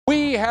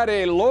We had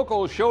a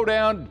local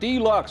showdown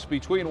deluxe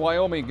between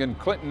Wyoming and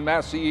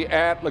Clinton-Massie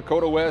at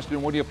Lakota West,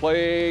 and when you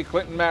play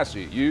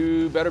Clinton-Massie,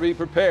 you better be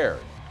prepared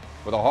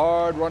for the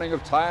hard running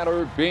of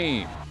Tyler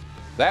Beam.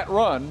 That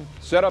run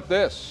set up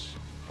this,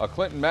 a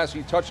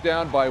Clinton-Massie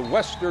touchdown by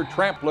Wester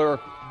Trampler,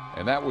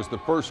 and that was the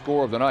first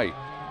score of the night.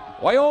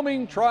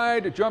 Wyoming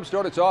tried to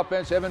jumpstart its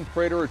offense. Evan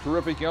Prater, a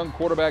terrific young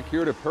quarterback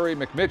here to Perry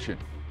McMitchin.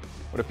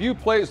 But a few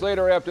plays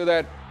later after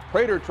that,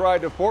 Prater tried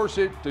to force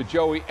it to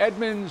Joey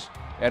Edmonds,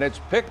 and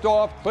it's picked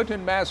off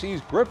Clinton-Massie's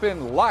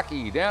Griffin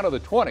Lockey down to the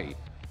 20.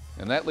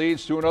 And that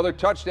leads to another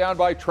touchdown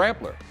by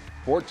Trampler.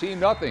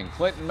 14-0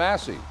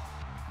 Clinton-Massie.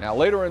 Now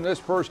later in this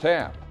first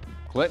half,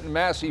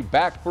 Clinton-Massie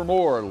back for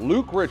more.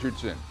 Luke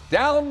Richardson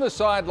down the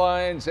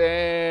sidelines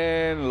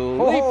and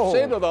leaps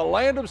into the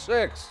land of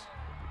six.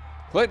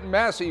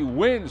 Clinton-Massie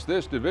wins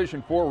this Division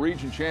IV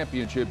region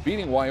championship,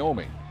 beating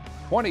Wyoming.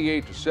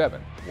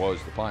 28-7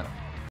 was the final.